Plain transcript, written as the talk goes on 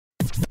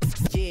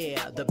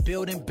Yeah, the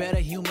Building Better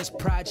Humans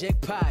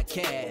Project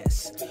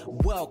podcast.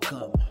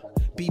 Welcome.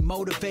 Be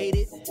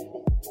motivated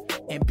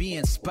and be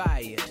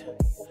inspired.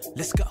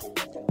 Let's go.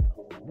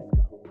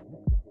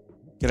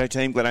 G'day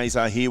team, Glenn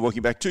Azar here.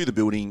 Welcome back to the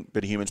Building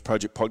Better Humans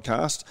Project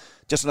podcast.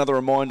 Just another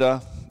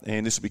reminder,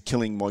 and this will be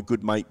killing my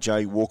good mate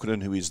Jay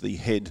Walkerton, who is the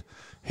head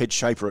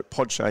shaper at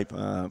Podshape.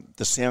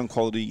 The sound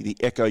quality, the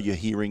echo you're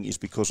hearing is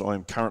because I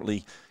am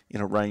currently in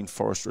a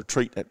rainforest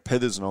retreat at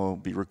Pethers, and I'll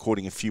be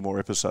recording a few more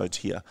episodes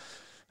here.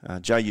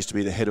 Jay used to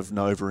be the head of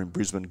Nova in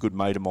Brisbane, good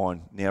mate of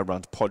mine, now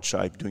runs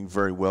Podshape, doing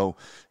very well,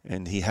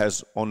 and he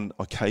has on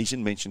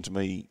occasion mentioned to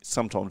me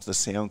sometimes the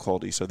sound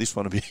quality, so this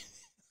one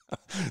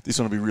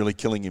will be really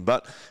killing him.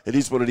 But it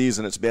is what it is,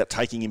 and it's about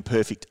taking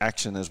imperfect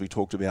action, as we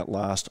talked about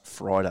last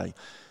Friday.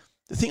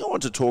 The thing I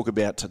want to talk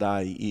about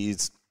today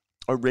is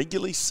I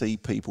regularly see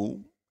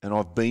people, and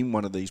I've been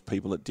one of these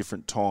people at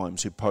different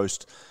times, who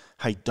post,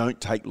 hey,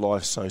 don't take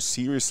life so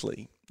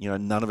seriously. You know,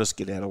 none of us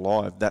get out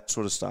alive, that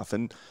sort of stuff.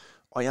 And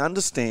I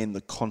understand the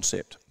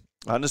concept.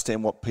 I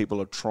understand what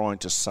people are trying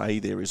to say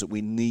there is that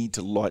we need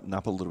to lighten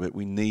up a little bit.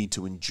 We need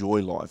to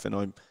enjoy life. And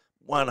I'm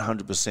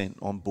 100%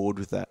 on board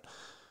with that.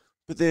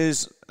 But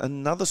there's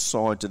another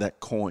side to that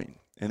coin.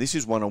 And this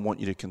is one I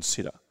want you to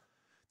consider.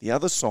 The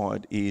other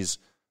side is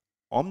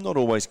I'm not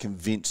always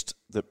convinced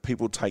that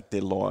people take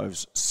their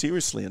lives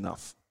seriously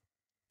enough.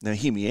 Now,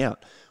 hear me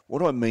out.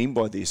 What I mean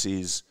by this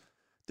is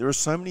there are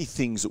so many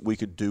things that we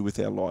could do with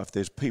our life.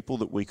 There's people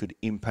that we could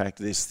impact.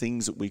 There's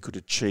things that we could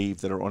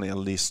achieve that are on our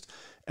list,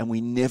 and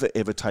we never,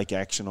 ever take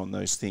action on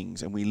those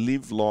things. And we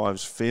live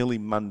lives fairly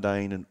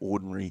mundane and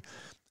ordinary,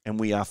 and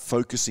we are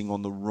focusing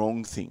on the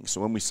wrong things.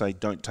 So when we say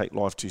don't take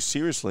life too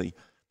seriously,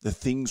 the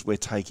things we're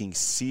taking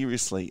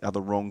seriously are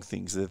the wrong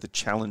things. They're the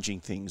challenging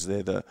things.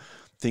 They're the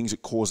things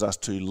that cause us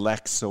to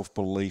lack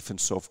self-belief and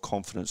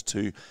self-confidence,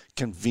 to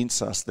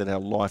convince us that our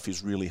life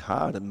is really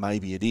hard, and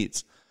maybe it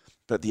is.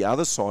 But the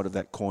other side of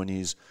that coin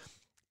is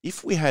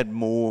if we had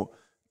more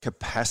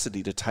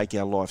capacity to take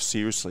our life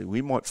seriously,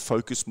 we might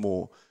focus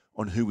more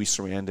on who we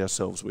surround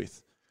ourselves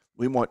with.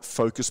 We might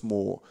focus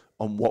more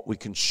on what we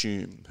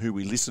consume, who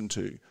we listen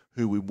to,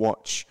 who we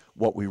watch,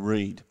 what we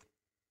read.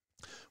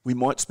 We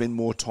might spend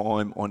more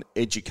time on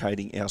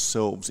educating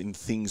ourselves in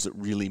things that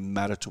really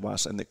matter to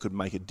us and that could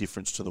make a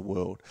difference to the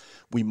world.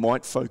 We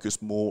might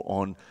focus more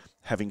on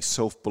having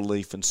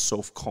self-belief and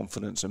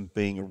self-confidence and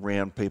being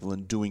around people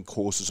and doing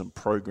courses and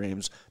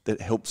programs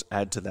that helps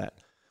add to that.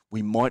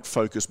 We might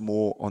focus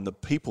more on the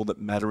people that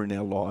matter in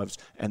our lives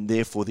and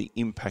therefore the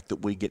impact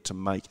that we get to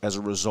make as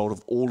a result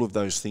of all of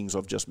those things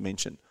I've just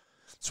mentioned.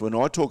 So when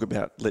I talk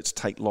about let's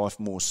take life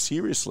more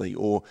seriously,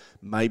 or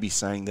maybe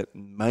saying that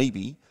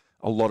maybe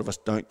a lot of us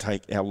don't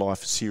take our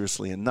life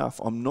seriously enough,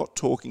 I'm not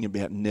talking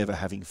about never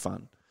having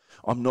fun.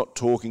 I'm not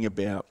talking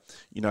about,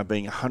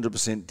 being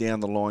 100%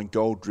 down the line,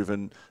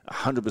 goal-driven,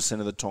 100%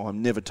 of the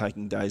time, never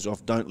taking days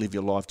off, don't live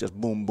your life, just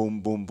boom,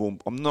 boom, boom, boom.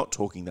 I'm not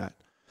talking that.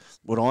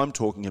 What I'm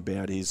talking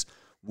about is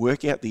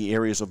work out the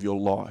areas of your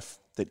life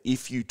that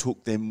if you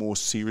took them more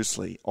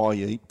seriously,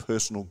 i.e.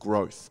 personal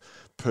growth,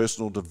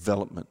 personal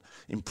development,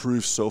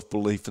 improved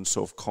self-belief and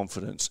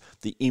self-confidence,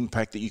 the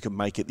impact that you can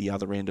make at the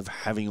other end of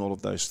having all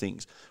of those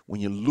things. When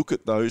you look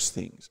at those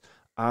things,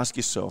 ask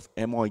yourself,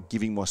 am I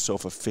giving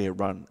myself a fair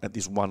run at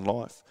this one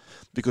life?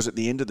 Because at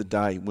the end of the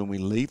day, when we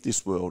leave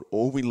this world,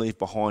 all we leave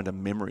behind are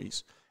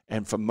memories.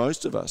 And for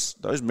most of us,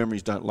 those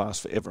memories don't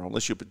last forever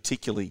unless you're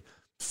particularly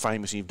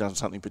famous and you've done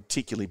something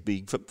particularly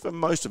big. For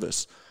most of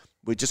us,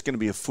 we're just going to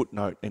be a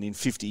footnote, and in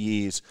 50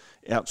 years,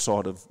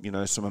 outside of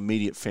some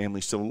immediate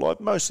family still alive,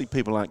 mostly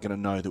people aren't going to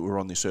know that we're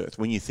on this earth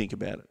when you think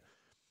about it.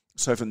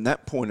 So from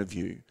that point of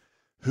view,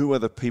 who are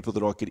the people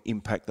that I could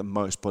impact the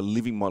most by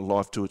living my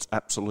life to its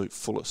absolute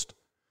fullest?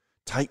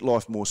 Take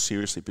life more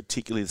seriously,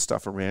 particularly the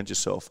stuff around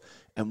yourself,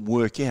 and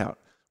work out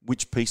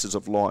which pieces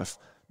of life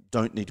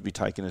don't need to be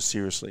taken as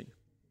seriously.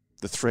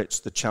 The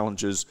threats, the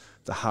challenges,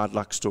 the hard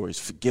luck stories,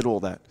 forget all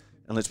that,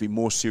 and let's be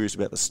more serious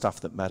about the stuff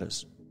that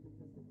matters.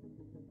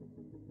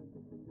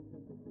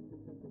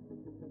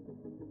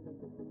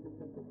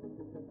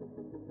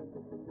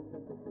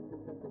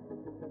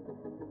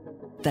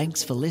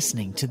 Thanks for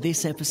listening to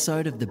this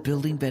episode of the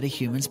Building Better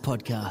Humans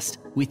podcast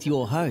with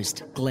your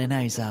host, Glenn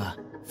Azar.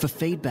 For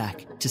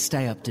feedback, to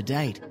stay up to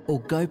date,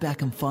 or go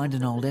back and find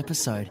an old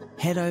episode,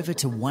 head over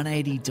to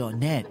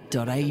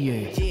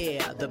 180.net.au.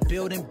 Yeah, the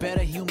Building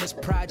Better Humans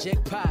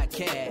Project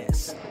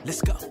podcast.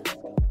 Let's go.